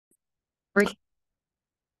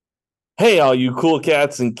Hey, all you cool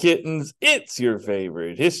cats and kittens, it's your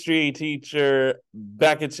favorite history teacher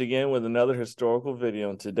back at you again with another historical video.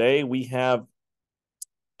 And today we have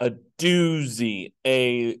a doozy,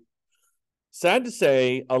 sad to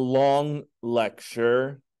say, a long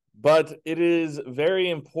lecture, but it is very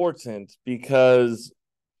important because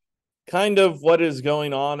kind of what is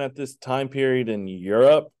going on at this time period in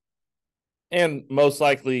Europe and most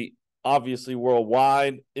likely, obviously,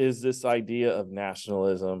 worldwide is this idea of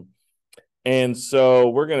nationalism. And so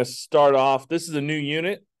we're going to start off. This is a new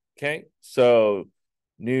unit. Okay. So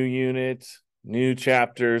new unit, new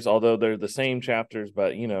chapters, although they're the same chapters,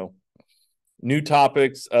 but new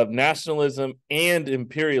topics of nationalism and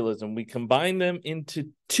imperialism. We combine them into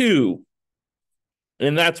two.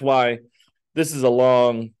 And that's why this is a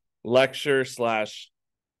long lecture slash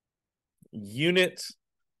unit.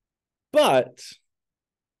 But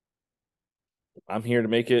I'm here to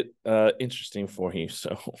make it interesting for you.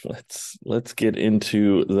 So let's get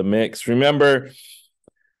into the mix. Remember,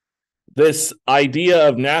 this idea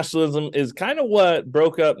of nationalism is kind of what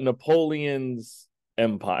broke up Napoleon's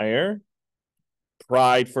empire.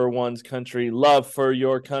 Pride for one's country, love for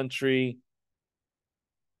your country,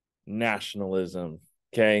 nationalism.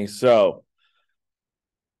 Okay, so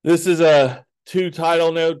this is a two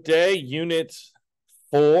title note day, unit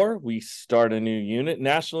 4. We start a new unit,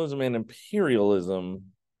 nationalism and imperialism.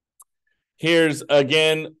 Here's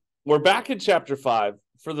again, we're back in chapter 5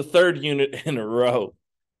 for the third unit in a row.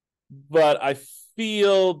 But I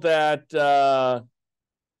feel that a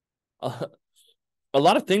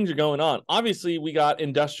lot of things are going on. Obviously, we got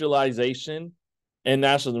industrialization and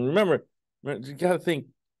nationalism. Remember, you got to think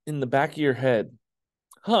in the back of your head,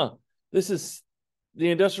 this is the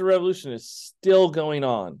Industrial Revolution is still going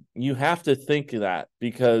on. You have to think of that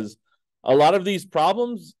because a lot of these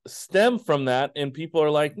problems stem from that, and people are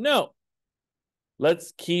like, no,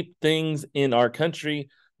 let's keep things in our country.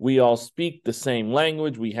 We all speak the same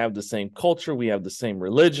language. We have the same culture. We have the same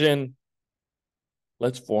religion.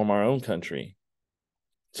 Let's form our own country.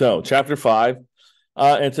 So, chapter 5.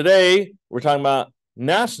 And today we're talking about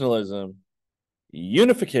nationalism,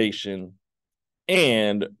 unification,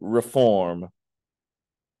 and reform.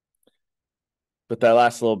 But that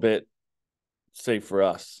last little bit, save for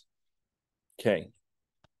us. Okay.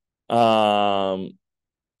 That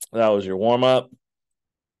was your warm up.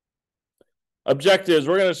 Objectives.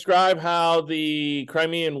 We're going to describe how the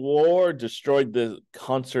Crimean War destroyed the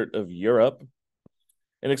concert of Europe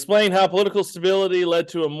and explain how political stability led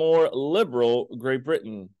to a more liberal Great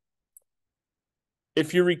Britain.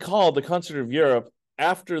 If you recall, the concert of Europe,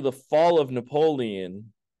 after the fall of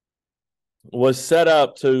Napoleon, was set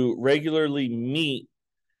up to regularly meet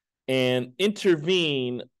and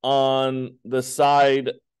intervene on the side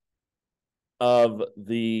of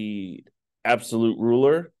the absolute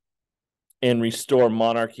ruler and restore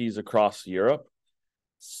monarchies across Europe.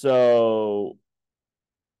 So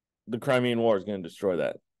the Crimean War is going to destroy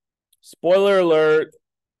that. Spoiler alert.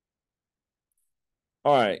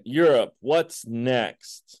 All right, Europe, what's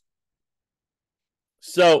next?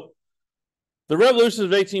 So the revolutions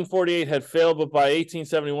of 1848 had failed, but by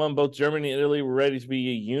 1871, both Germany and Italy were ready to be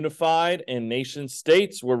unified, and nation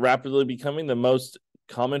states were rapidly becoming the most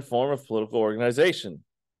common form of political organization.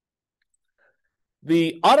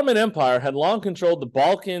 The Ottoman Empire had long controlled the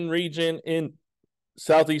Balkan region in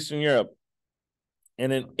southeastern Europe.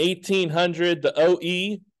 And in 1800, the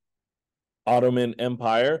OE, Ottoman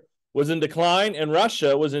Empire, was in decline, and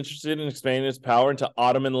Russia was interested in expanding its power into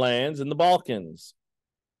Ottoman lands in the Balkans.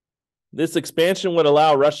 This expansion would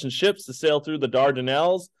allow Russian ships to sail through the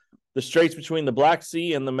Dardanelles, the straits between the Black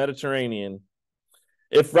Sea and the Mediterranean.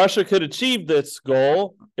 If Russia could achieve this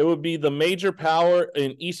goal, it would be the major power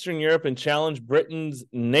in Eastern Europe and challenge Britain's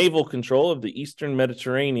naval control of the Eastern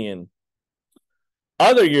Mediterranean.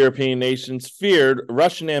 Other European nations feared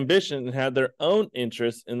Russian ambition and had their own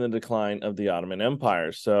interests in the decline of the Ottoman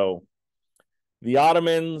Empire. So the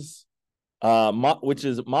Ottomans, which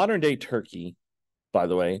is modern-day Turkey, by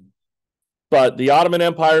the way, but the Ottoman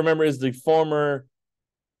Empire, remember, is the former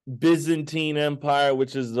Byzantine Empire,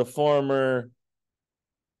 which is the former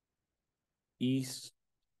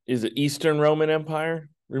Eastern Roman Empire?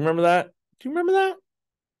 Remember that? Do you remember that?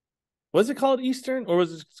 Was it called Eastern or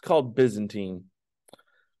was it called Byzantine?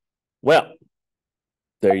 Well,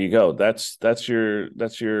 there you go. That's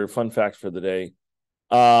your fun fact for the day.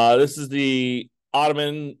 This is the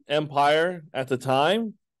Ottoman Empire at the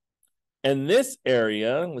time. And this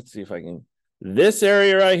area, let's see if I can. This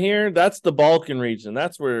area right here, that's the Balkan region.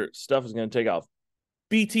 That's where stuff is going to take off.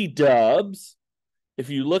 BT dubs. if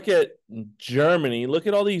you look at Germany, look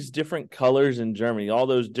at all these different colors in Germany, all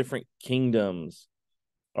those different kingdoms.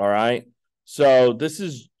 All right. So this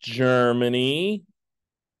is Germany,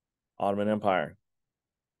 Ottoman Empire.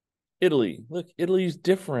 Italy. Look, Italy's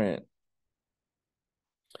different.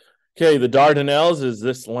 Okay, the Dardanelles is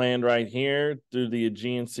this land right here through the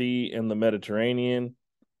Aegean Sea and the Mediterranean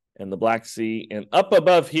and the Black Sea. And up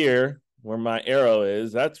above here, where my arrow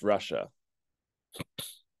is, that's Russia.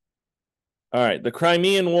 All right, the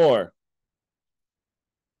Crimean War.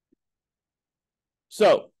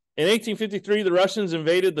 So, in 1853, the Russians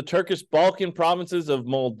invaded the Turkish Balkan provinces of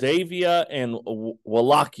Moldavia and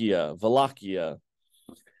Wallachia.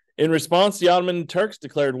 In response, the Ottoman Turks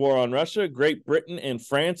declared war on Russia. Great Britain and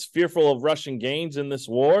France, fearful of Russian gains in this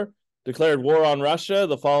war, declared war on Russia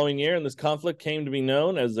the following year, and this conflict came to be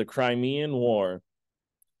known as the Crimean War.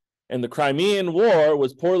 And the Crimean War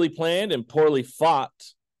was poorly planned and poorly fought.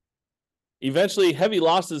 Eventually, heavy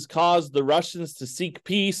losses caused the Russians to seek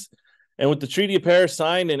peace, and with the Treaty of Paris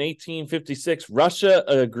signed in 1856, Russia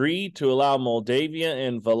agreed to allow Moldavia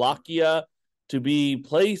and Wallachia to be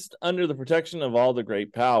placed under the protection of all the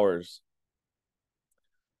great powers.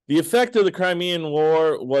 The effect of the Crimean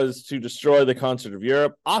War was to destroy the concert of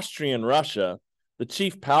Europe. Austria and Russia, the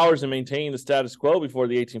chief powers in maintaining the status quo before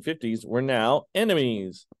the 1850s, were now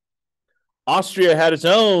enemies. Austria had its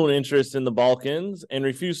own interests in the Balkans and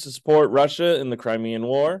refused to support Russia in the Crimean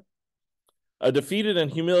War. A defeated and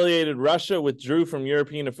humiliated Russia withdrew from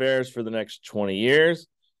European affairs for the next 20 years.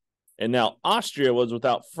 And now Austria was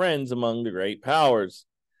without friends among the great powers.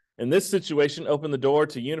 And this situation opened the door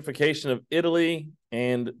to unification of Italy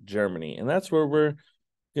and Germany. And that's where we're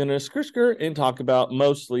going to skirt and talk about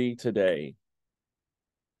mostly today.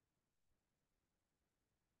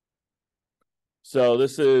 So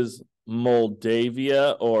this is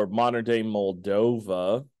Moldavia, or modern-day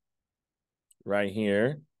Moldova, right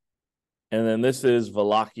here. And then this is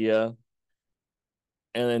Wallachia.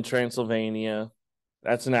 And then Transylvania.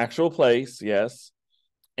 That's an actual place, yes.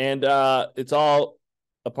 And it's all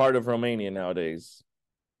a part of Romania nowadays.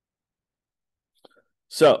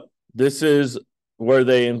 So this is where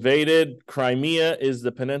they invaded. Crimea is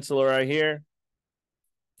the peninsula right here.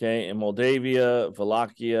 Okay, in Moldavia,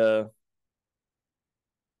 Wallachia.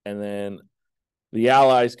 And then the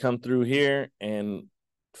Allies come through here and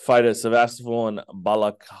fight at Sevastopol and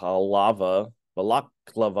Balaklava,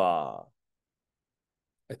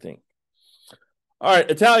 I think. All right,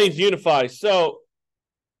 Italians unify. So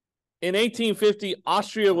in 1850,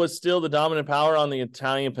 Austria was still the dominant power on the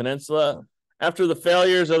Italian peninsula. After the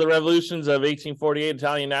failures of the revolutions of 1848,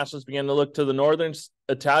 Italian nationalists began to look to the northern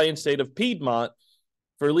Italian state of Piedmont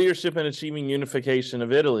for leadership in achieving unification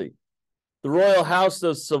of Italy. The royal house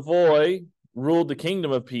of Savoy ruled the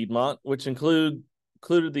kingdom of Piedmont, which included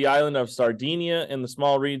the island of Sardinia and the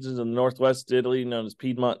small regions of northwest Italy known as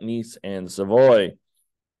Piedmont, Nice, and Savoy.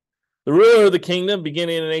 The ruler of the kingdom,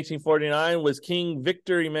 beginning in 1849, was King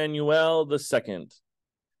Victor Emmanuel II.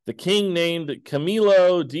 The king named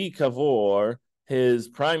Camillo di Cavour his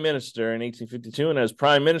prime minister in 1852, and as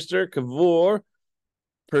prime minister, Cavour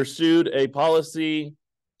pursued a policy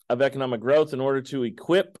of economic growth in order to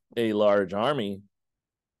equip a large army.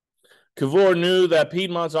 Cavour knew that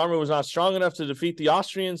Piedmont's army was not strong enough to defeat the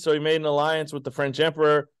Austrians, so he made an alliance with the French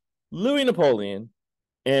Emperor Louis Napoleon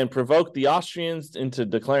and provoked the Austrians into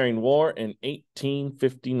declaring war in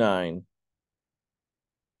 1859.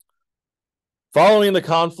 Following the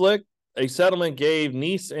conflict, a settlement gave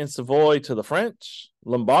Nice and Savoy to the French.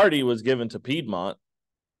 Lombardy was given to Piedmont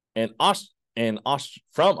from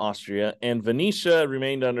Austria, and Venetia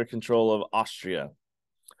remained under control of Austria.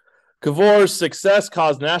 Cavour's success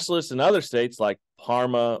caused nationalists in other states like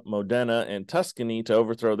Parma, Modena, and Tuscany to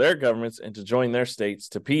overthrow their governments and to join their states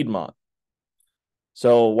to Piedmont.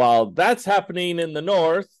 So while that's happening in the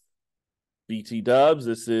north, BT dubs,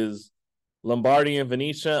 this is Lombardy and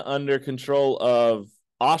Venetia under control of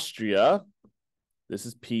Austria. This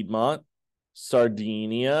is Piedmont,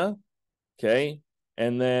 Sardinia, okay?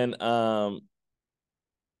 And then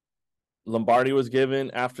Lombardy was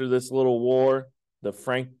given after this little war, the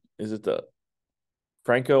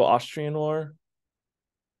Franco-Austrian War?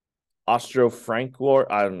 Austro-Frank War?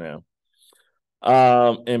 I don't know.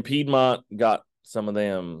 And Piedmont got some of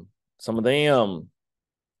them.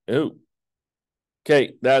 Ooh.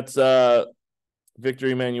 Okay, that's Victor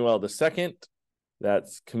Emmanuel II.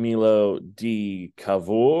 That's Camillo di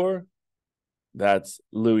Cavour. That's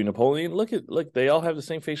Louis Napoleon. Look, they all have the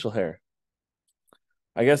same facial hair.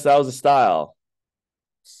 I guess that was a style.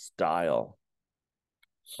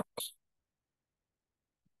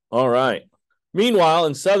 All right. Meanwhile,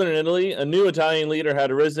 in southern Italy, a new Italian leader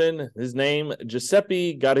had arisen. His name,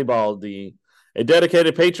 Giuseppe Garibaldi, a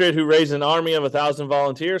dedicated patriot who raised an army of 1,000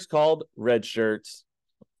 volunteers called Red Shirts.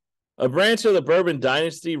 A branch of the Bourbon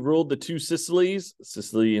dynasty ruled the two Sicilies,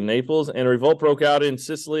 Sicily and Naples, and a revolt broke out in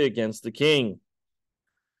Sicily against the king.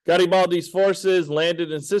 Garibaldi's forces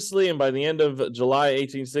landed in Sicily, and by the end of July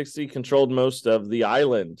 1860, controlled most of the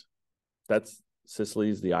island. That's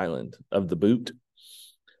Sicily's the island of the boot.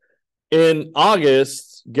 In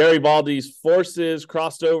August, Garibaldi's forces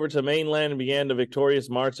crossed over to mainland and began the victorious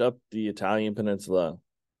march up the Italian peninsula.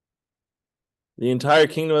 The entire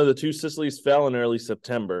kingdom of the two Sicilies fell in early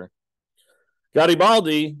September.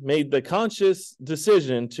 Garibaldi made the conscious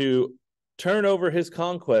decision to turn over his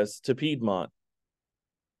conquests to Piedmont.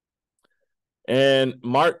 And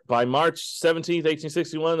by March 17th,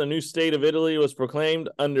 1861, the new state of Italy was proclaimed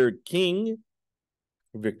under King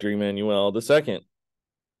Victor Emmanuel II.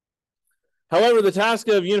 However, the task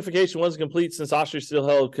of unification wasn't complete since Austria still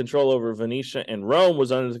held control over Venetia, and Rome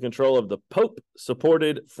was under the control of the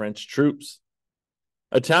Pope-supported French troops.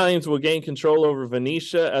 Italians would gain control over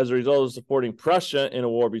Venetia as a result of supporting Prussia in a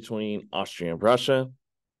war between Austria and Prussia.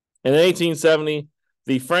 And in 1870,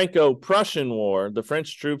 the Franco-Prussian War, the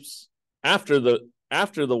French troops, after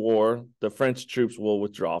the war, the French troops will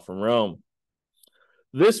withdraw from Rome.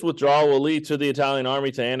 This withdrawal will lead to the Italian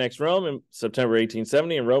army to annex Rome in September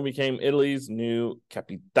 1870, and Rome became Italy's new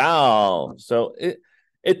capitale. So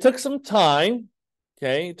it took some time,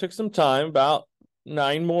 okay? It took some time, about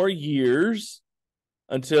 9 more years,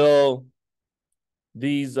 until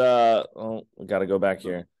these, we got to go back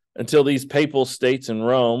here, until these papal states in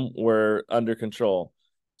Rome were under control.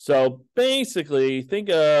 So basically, think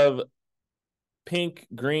of pink,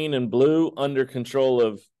 green, and blue under control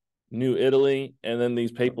of New Italy, and then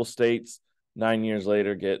these papal states 9 years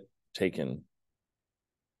later get taken.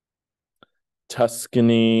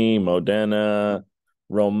 Tuscany, Modena,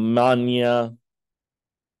 Romagna.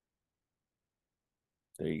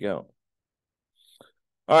 There you go.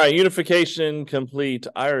 All right, unification complete.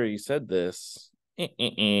 I already said this.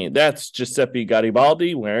 That's Giuseppe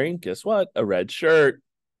Garibaldi wearing, guess what? A red shirt.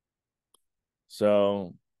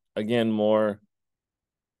 So, again, more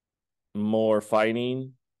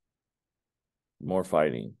fighting. More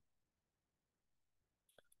fighting.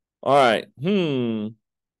 All right.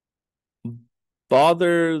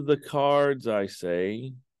 Bother the cards, I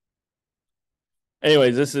say.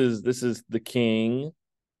 Anyways, this is the king.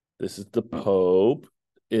 This is the Pope.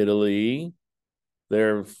 Italy.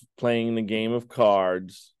 They're playing the game of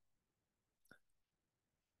cards.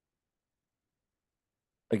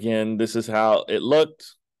 Again, this is how it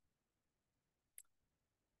looked.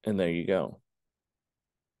 And there you go.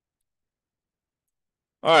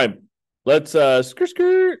 All right, let's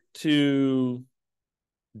skirt to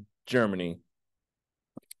Germany.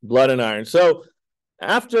 Blood and iron. So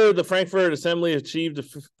after the Frankfurt Assembly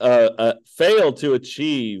failed to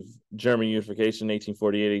achieve German unification in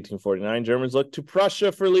 1848, 1849, Germans looked to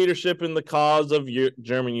Prussia for leadership in the cause of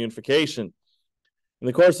German unification. In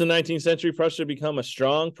the course of the 19th century, Prussia had become a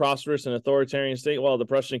strong, prosperous, and authoritarian state, while the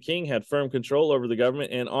Prussian king had firm control over the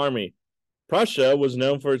government and army. Prussia was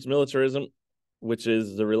known for its militarism, which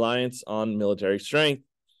is the reliance on military strength.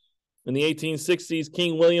 In the 1860s,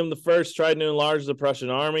 King William I tried to enlarge the Prussian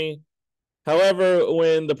army. However,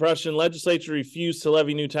 when the Prussian legislature refused to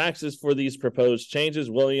levy new taxes for these proposed changes,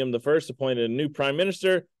 William I appointed a new prime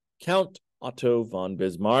minister, Count Otto von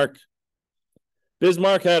Bismarck.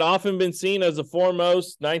 Bismarck had often been seen as the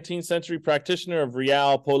foremost 19th century practitioner of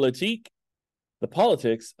realpolitik, the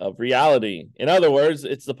politics of reality. In other words,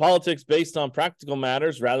 it's the politics based on practical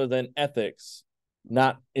matters rather than ethics,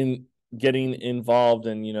 not in getting involved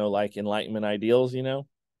in, like Enlightenment ideals,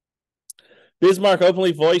 Bismarck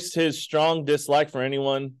openly voiced his strong dislike for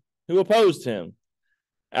anyone who opposed him.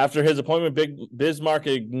 After his appointment, Bismarck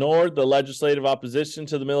ignored the legislative opposition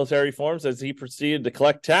to the military reforms as he proceeded to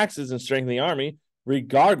collect taxes and strengthen the army,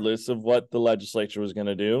 regardless of what the legislature was going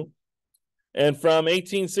to do. And from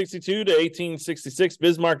 1862 to 1866,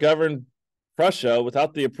 Bismarck governed Prussia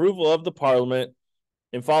without the approval of the parliament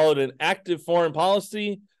and followed an active foreign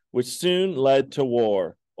policy, which soon led to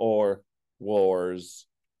war or wars.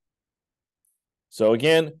 So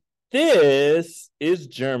again, this is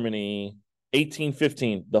Germany,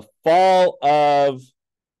 1815, the fall of,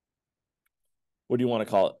 what do you want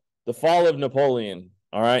to call it? The fall of Napoleon,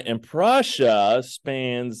 all right? And Prussia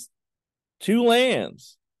spans 2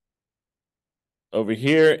 lands, over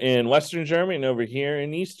here in Western Germany and over here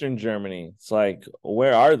in Eastern Germany. It's like,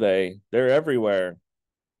 where are they? They're everywhere.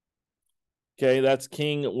 Okay, that's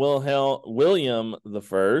King William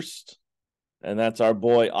I. And that's our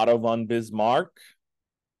boy Otto von Bismarck.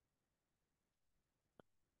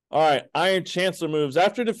 All right, Iron Chancellor moves.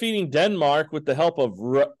 After defeating Denmark with the help of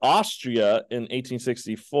Austria in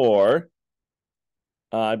 1864,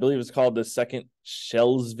 I believe it's called the Second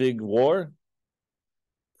Schleswig War,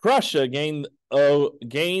 Prussia gained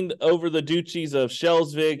over the duchies of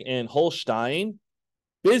Schleswig and Holstein.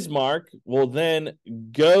 Bismarck will then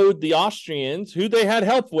goad the Austrians, who they had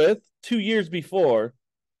help with 2 years before,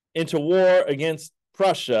 into war against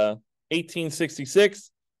Prussia,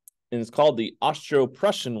 1866, and it's called the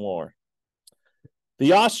Austro-Prussian War.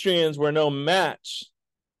 The Austrians were no match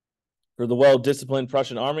for the well-disciplined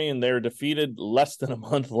Prussian army, and they were defeated less than a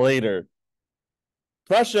month later.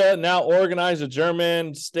 Prussia now organized the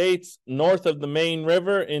German states north of the Main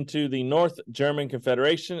River into the North German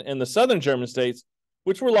Confederation, and the southern German states,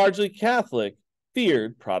 which were largely Catholic,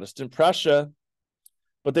 feared Protestant Prussia.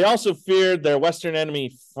 But they also feared their western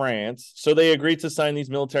enemy, France, so they agreed to sign these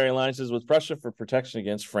military alliances with Prussia for protection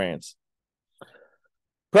against France.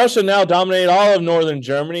 Prussia now dominated all of northern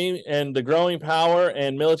Germany, and the growing power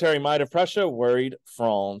and military might of Prussia worried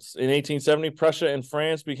France. In 1870, Prussia and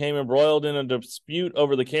France became embroiled in a dispute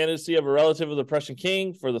over the candidacy of a relative of the Prussian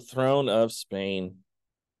king for the throne of Spain.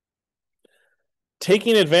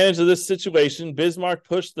 Taking advantage of this situation, Bismarck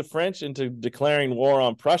pushed the French into declaring war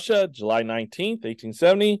on Prussia, July 19th,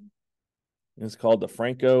 1870. It's called the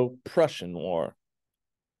Franco-Prussian War.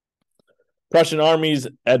 Prussian armies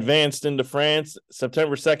advanced into France.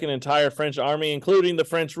 September 2nd, entire French army, including the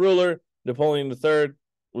French ruler, Napoleon III,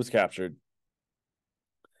 was captured.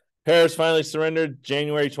 Paris finally surrendered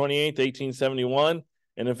January 28th, 1871.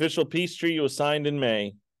 An official peace treaty was signed in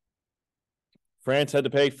May. France had to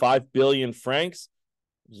pay 5 billion francs,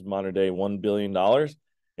 which is modern day $1 billion,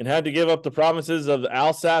 and had to give up the provinces of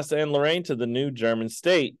Alsace and Lorraine to the new German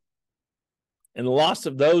state. And the loss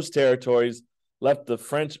of those territories left the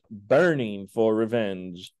French burning for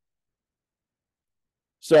revenge.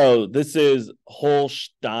 So this is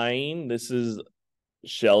Holstein, this is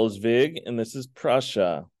Schleswig, and this is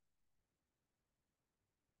Prussia.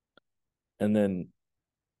 And then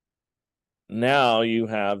now you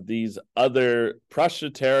have these other Prussia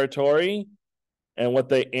territory and what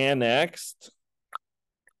they annexed.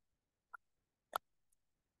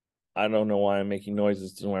 I don't know why I'm making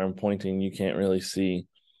noises to where I'm pointing. You can't really see.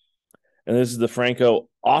 And this is the the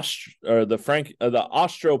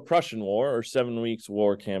Austro-Prussian War, or 7 weeks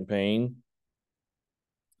war campaign.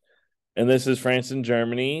 And this is France and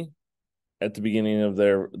Germany at the beginning of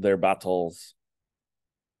their battles.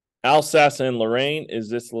 Alsace and Lorraine is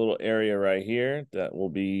this little area right here that will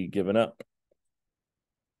be given up.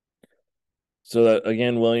 So that,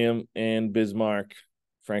 again, William and Bismarck,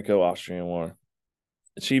 Franco-Austrian War.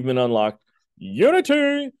 Achievement unlocked.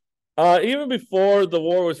 Unity! Even before the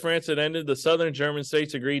war with France had ended, the southern German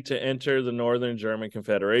states agreed to enter the Northern German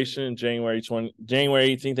Confederation. January 18th,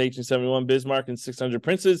 1871, Bismarck and 600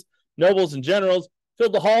 princes, nobles, and generals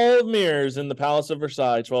filled the Hall of Mirrors in the Palace of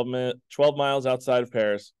Versailles, 12 miles outside of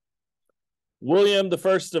Paris. William I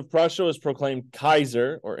of Prussia was proclaimed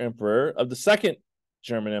Kaiser, or Emperor, of the Second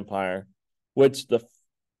German Empire, which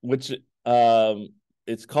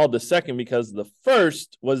it's called the second because the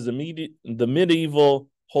first was the medieval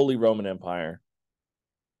Holy Roman Empire.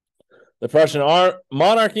 The Prussian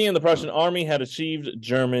monarchy and the Prussian army had achieved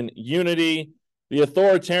German unity. The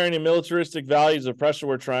authoritarian and militaristic values of Prussia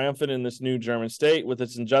were triumphant in this new German state. With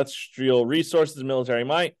its industrial resources and military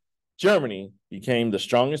might, Germany became the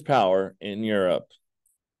strongest power in Europe.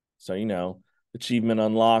 So, you know, achievement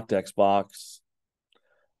unlocked, Xbox.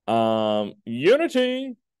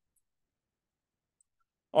 Unity.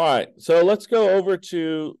 All right, so let's go over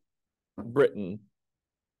to Britain.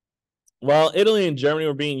 While Italy and Germany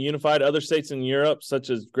were being unified, other states in Europe,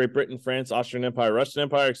 such as Great Britain, France, Austrian Empire, Russian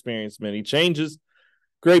Empire, experienced many changes.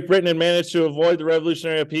 Great Britain had managed to avoid the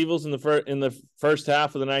revolutionary upheavals in the first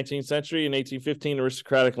half of the 19th century. In 1815,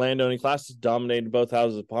 aristocratic landowning classes dominated both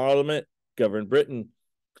houses of Parliament, governed Britain.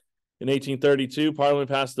 In 1832, Parliament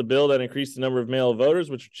passed a bill that increased the number of male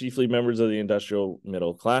voters, which were chiefly members of the industrial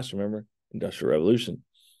middle class. Remember? Industrial Revolution.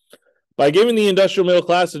 By giving the industrial middle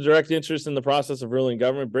class a direct interest in the process of ruling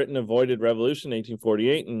government, Britain avoided revolution in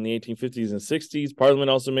 1848. In the 1850s and 60s,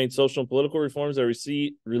 Parliament also made social and political reforms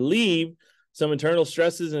that relieved some internal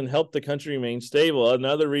stresses and helped the country remain stable.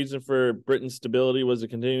 Another reason for Britain's stability was the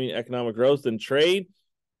continuing economic growth, and trade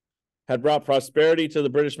had brought prosperity to the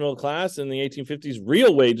British middle class. In the 1850s,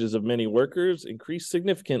 real wages of many workers increased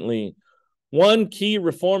significantly. One key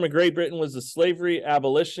reform in Great Britain was the slavery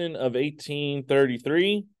abolition of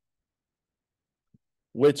 1833.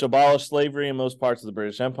 Which abolished slavery in most parts of the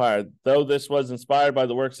British Empire. Though this was inspired by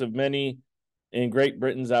the works of many in Great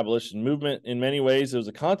Britain's abolition movement. In many ways, it was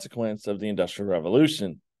a consequence of the Industrial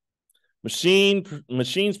Revolution.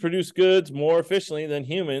 Machines produce goods more efficiently than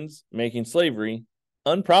humans, making slavery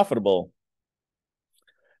unprofitable.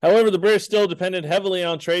 However, the British still depended heavily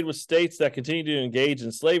on trade with states that continued to engage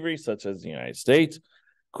in slavery, such as the United States.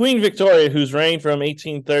 Queen Victoria, whose reign from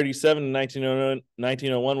 1837 to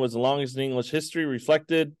 1901 was the longest in English history,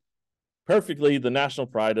 reflected perfectly the national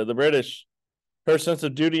pride of the British. Her sense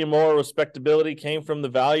of duty and moral respectability came from the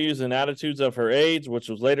values and attitudes of her age, which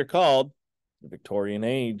was later called the Victorian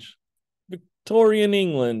Age. Victorian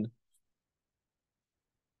England.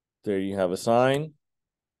 There you have a sign.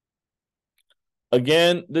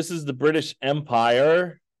 Again, this is the British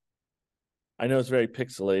Empire. I know it's very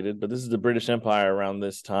pixelated, but this is the British Empire around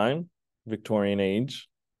this time, Victorian Age.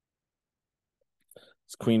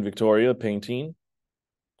 It's Queen Victoria painting.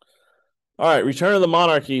 All right, return of the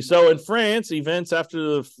monarchy. So in France, events after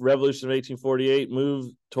the Revolution of 1848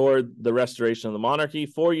 moved toward the restoration of the monarchy.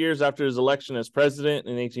 4 years after his election as president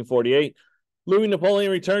in 1848, Louis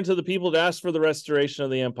Napoleon returned to the people to ask for the restoration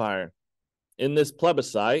of the empire. In this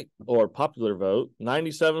plebiscite, or popular vote,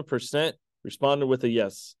 97% responded with a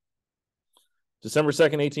yes. December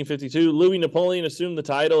 2nd, 1852, Louis Napoleon assumed the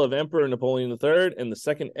title of Emperor Napoleon III, and the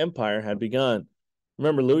Second Empire had begun.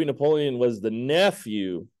 Remember, Louis Napoleon was the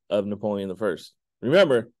nephew of Napoleon I.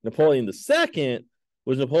 Remember, Napoleon II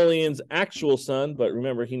was Napoleon's actual son, but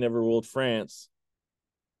remember, he never ruled France.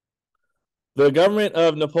 The government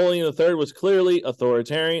of Napoleon III was clearly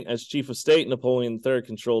authoritarian. As chief of state, Napoleon III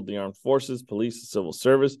controlled the armed forces, police, and civil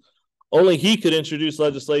service. Only he could introduce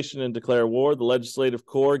legislation and declare war. The legislative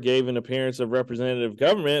corps gave an appearance of representative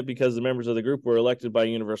government because the members of the group were elected by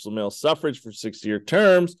universal male suffrage for 6-year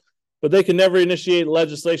terms, but they could never initiate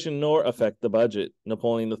legislation nor affect the budget.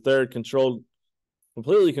 Napoleon III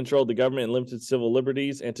completely controlled the government and limited civil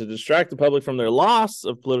liberties, and to distract the public from their loss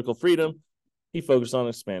of political freedom, he focused on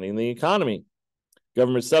expanding the economy.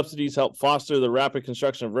 Government subsidies helped foster the rapid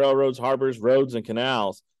construction of railroads, harbors, roads, and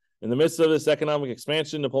canals. In the midst of this economic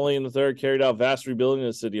expansion, Napoleon III carried out vast rebuilding in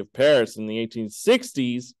the city of Paris. In the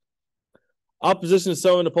 1860s, opposition to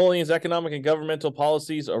some of Napoleon's economic and governmental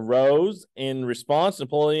policies arose. In response,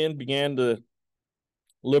 Napoleon began to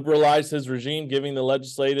liberalize his regime, giving the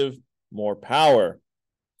legislative more power.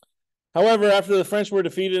 However, after the French were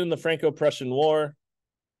defeated in the Franco-Prussian War,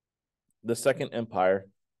 the Second Empire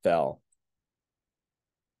fell.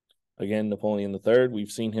 Again, Napoleon III,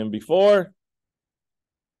 we've seen him before.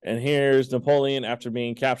 And here's Napoleon after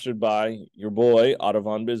being captured by your boy, Otto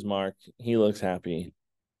von Bismarck. He looks happy.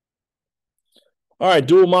 All right,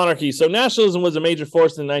 dual monarchy. So nationalism was a major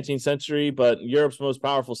force in the 19th century, but Europe's most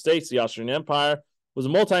powerful states, the Austrian Empire, was a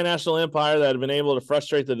multinational empire that had been able to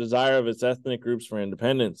frustrate the desire of its ethnic groups for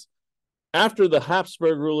independence. After the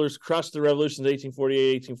Habsburg rulers crushed the revolutions of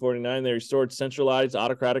 1848-1849, they restored centralized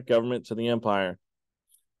autocratic government to the empire.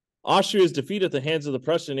 Austria's defeat at the hands of the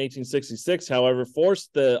Prussians in 1866, however,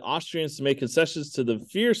 forced the Austrians to make concessions to the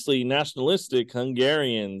fiercely nationalistic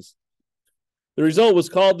Hungarians. The result was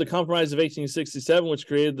called the Compromise of 1867, which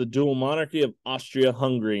created the dual monarchy of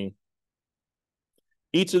Austria-Hungary.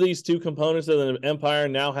 Each of these two components of the empire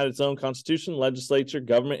now had its own constitution, legislature,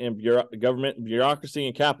 government, bureaucracy,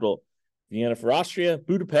 and capital. Vienna for Austria,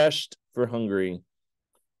 Budapest for Hungary.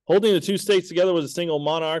 Holding the two states together was a single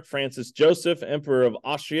monarch, Francis Joseph, Emperor of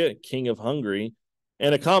Austria, King of Hungary,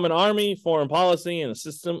 and a common army, foreign policy, and a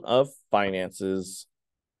system of finances.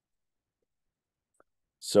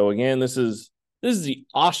 So again, this is the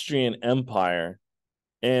Austrian Empire,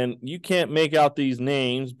 and you can't make out these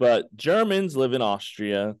names, but Germans live in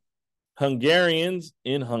Austria, Hungarians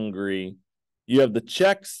in Hungary. You have the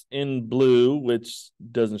Czechs in blue, which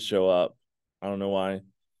doesn't show up. I don't know why.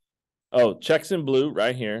 Oh, Czechs in blue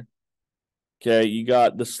right here. Okay, you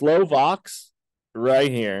got the Slovaks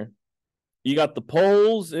right here. You got the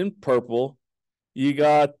Poles in purple. You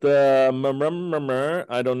got the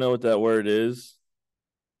I don't know what that word is.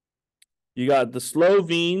 You got the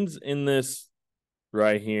Slovenes in this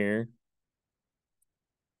right here.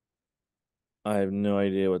 I have no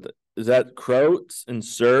idea what that is. That Croats and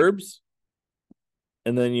Serbs?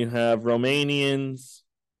 And then you have Romanians,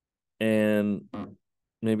 and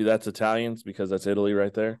maybe that's Italians because that's Italy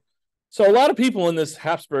right there. So a lot of people in this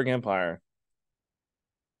Habsburg Empire.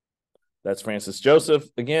 That's Francis Joseph.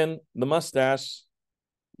 Again, the mustache.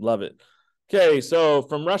 Love it. Okay, so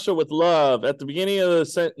from Russia with love. At the beginning of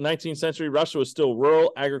the 19th century, Russia was still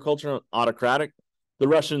rural, agricultural, and autocratic. The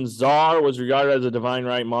Russian Tsar was regarded as a divine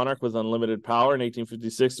right monarch with unlimited power. In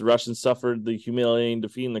 1856, the Russians suffered the humiliating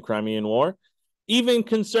defeat in the Crimean War. Even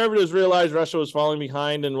conservatives realized Russia was falling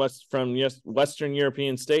behind in Western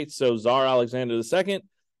European states, so Tsar Alexander II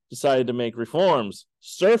decided to make reforms.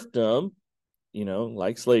 Serfdom,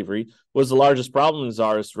 like slavery, was the largest problem in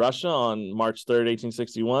Tsarist Russia. On March 3rd,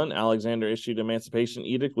 1861, Alexander issued an emancipation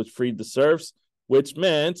edict which freed the serfs, which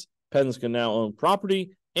meant peasants could now own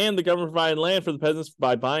property, and the government provided land for the peasants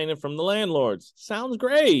by buying it from the landlords. Sounds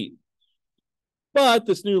great. But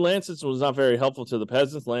this new land system was not very helpful to the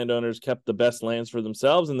peasants. Landowners kept the best lands for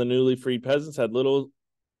themselves, and the newly freed peasants had little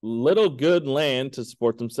good land to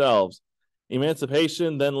support themselves.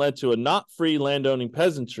 Emancipation then led to a not free landowning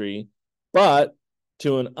peasantry, but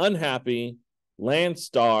to an unhappy,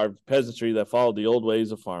 land-starved peasantry that followed the old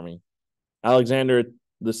ways of farming. Alexander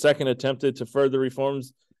II attempted to further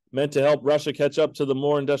reforms meant to help Russia catch up to the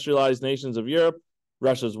more industrialized nations of Europe.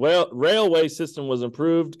 Russia's railway system was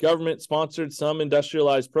improved. Government sponsored some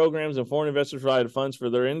industrialized programs, and foreign investors provided funds for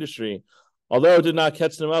their industry. Although it did not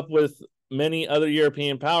catch them up with many other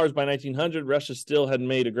European powers by 1900, Russia still had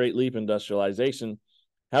made a great leap in industrialization.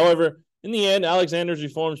 However, in the end, Alexander's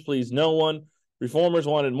reforms pleased no one. Reformers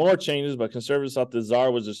wanted more changes, but conservatives thought the Tsar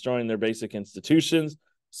was destroying their basic institutions.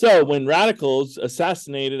 So when radicals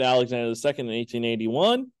assassinated Alexander II in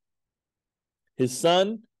 1881, his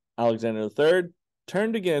son, Alexander III,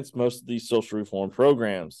 turned against most of these social reform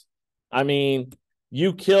programs. I mean,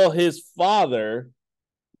 you kill his father,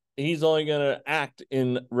 he's only going to act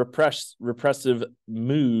in repressive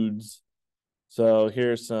moods. So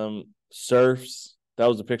here's some serfs. That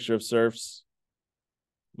was a picture of serfs.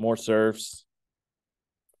 More serfs.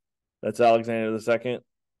 That's Alexander II.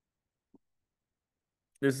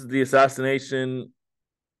 This is the assassination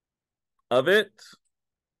of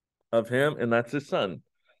him, and that's his son,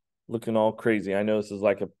 looking all crazy. I know this is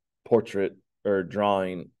like a portrait or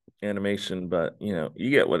drawing animation, but you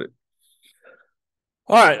get what it.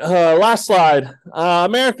 All right, last slide.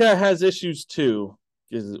 America has issues too,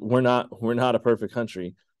 because we're not a perfect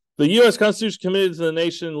country. The U.S. Constitution committed to the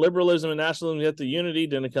nation liberalism and nationalism, yet the unity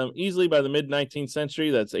didn't come easily. By the mid-19th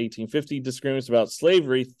century, that's 1850, disagreements about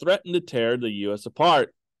slavery threatened to tear the U.S.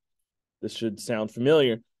 apart. This should sound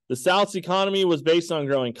familiar. The South's economy was based on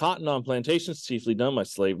growing cotton on plantations, chiefly done by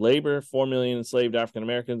slave labor. 4 million enslaved African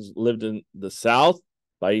Americans lived in the South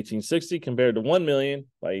by 1860, compared to 1 million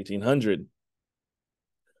by 1800.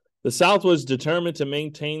 The South was determined to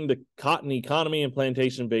maintain the cotton economy and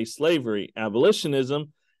plantation-based slavery.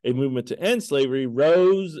 Abolitionism, a movement to end slavery,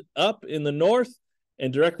 rose up in the North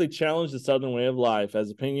and directly challenged the Southern way of life. As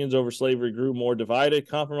opinions over slavery grew more divided,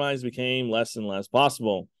 compromise became less and less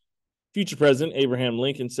possible. Future President Abraham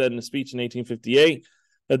Lincoln said in a speech in 1858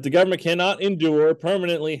 that the government cannot endure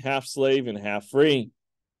permanently half slave and half free.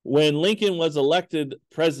 When Lincoln was elected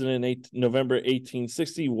president in November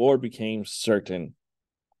 1860, war became certain.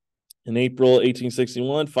 In April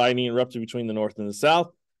 1861, fighting erupted between the North and the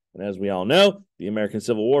South. And as we all know, the American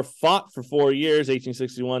Civil War fought for 4 years.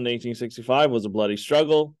 1861 to 1865 was a bloody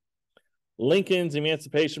struggle. Lincoln's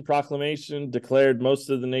Emancipation Proclamation declared most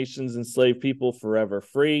of the nation's enslaved people forever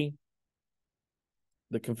free.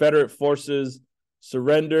 The Confederate forces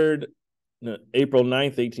surrendered April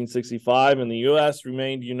 9th, 1865, and the U.S.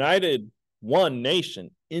 remained united, one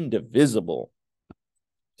nation, indivisible.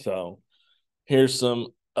 So here's some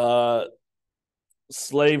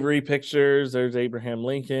slavery pictures. There's Abraham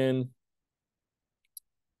Lincoln.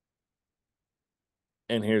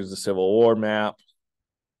 And here's the Civil War map.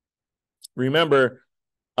 Remember,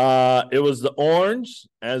 it was the orange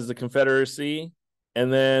as the Confederacy,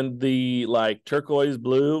 and then the turquoise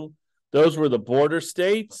blue. Those were the border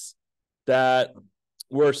states that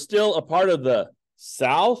were still a part of the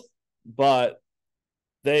South, but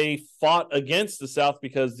they fought against the South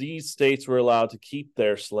because these states were allowed to keep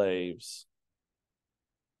their slaves.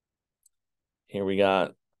 Here we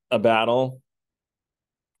got a battle.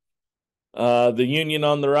 The Union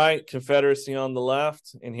on the right, Confederacy on the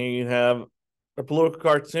left. And here you have a political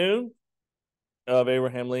cartoon of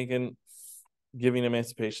Abraham Lincoln giving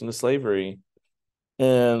emancipation to slavery.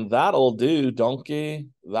 And that'll do, donkey.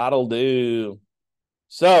 That'll do.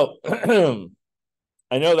 So,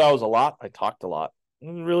 I know that was a lot. I talked a lot. It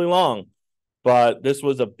was really long. But this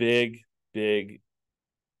was a big, big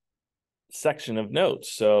section of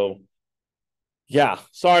notes. So, yeah.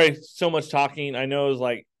 Sorry, so much talking. I know it was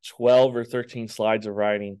like 12 or 13 slides of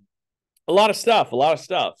writing. A lot of stuff.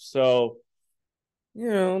 So,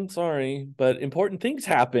 I'm sorry. But important things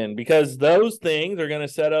happen because those things are going to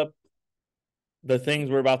set up the things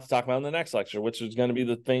we're about to talk about in the next lecture, which is going to be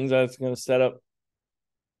the things that's going to set up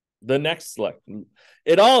the next lecture.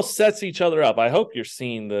 It all sets each other up. I hope you're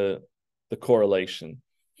seeing the correlation.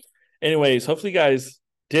 Anyways, hopefully you guys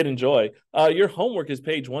did enjoy. Your homework is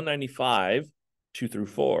page 195, 2 through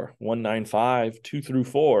 4. 195, 2 through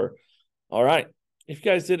 4. All right. If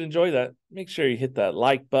you guys did enjoy that, make sure you hit that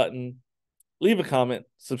like button, leave a comment,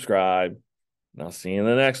 subscribe, and I'll see you in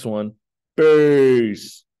the next one.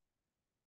 Peace.